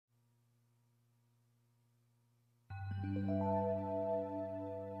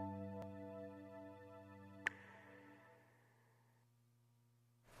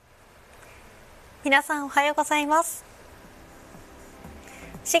皆さんおはようございます。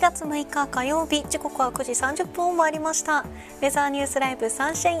4月6日火曜日、時刻は9時30分を回りました。ウェザーニュースライブサ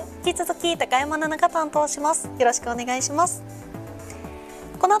ンシャイン、引き続き高山奈々が担当します。よろしくお願いします。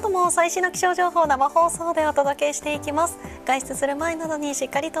この後も最新の気象情報を生放送でお届けしていきます。外出する前などにしっ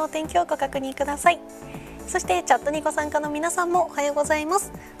かりとお天気をご確認ください。そしてチャットにご参加の皆さんもおはようございます。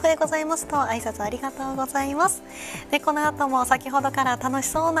おはようございますと挨拶ありがとうございます。で、この後も先ほどから楽し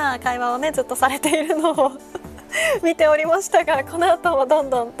そうな会話をねずっとされているのを見ておりましたが、この後もどん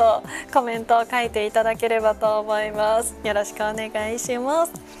どんとコメントを書いていただければと思います。よろしくお願いしま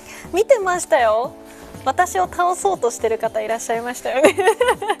す。見てましたよ。私を倒そうとしてる方いらっしゃいましたよね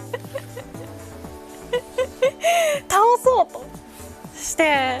倒そうとし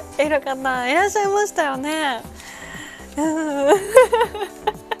ている方いらっしゃいましたよね。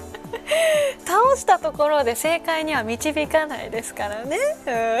倒したところで正解には導かないですからね。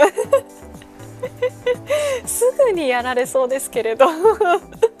すぐにやられそうですけれどダ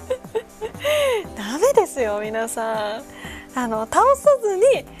メですよ皆さん。倒さずに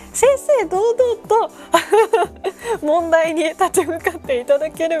正々堂々と問題に立ち向かっていただ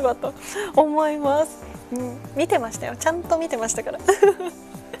ければと思います。見てましたよ。ちゃんと見てましたから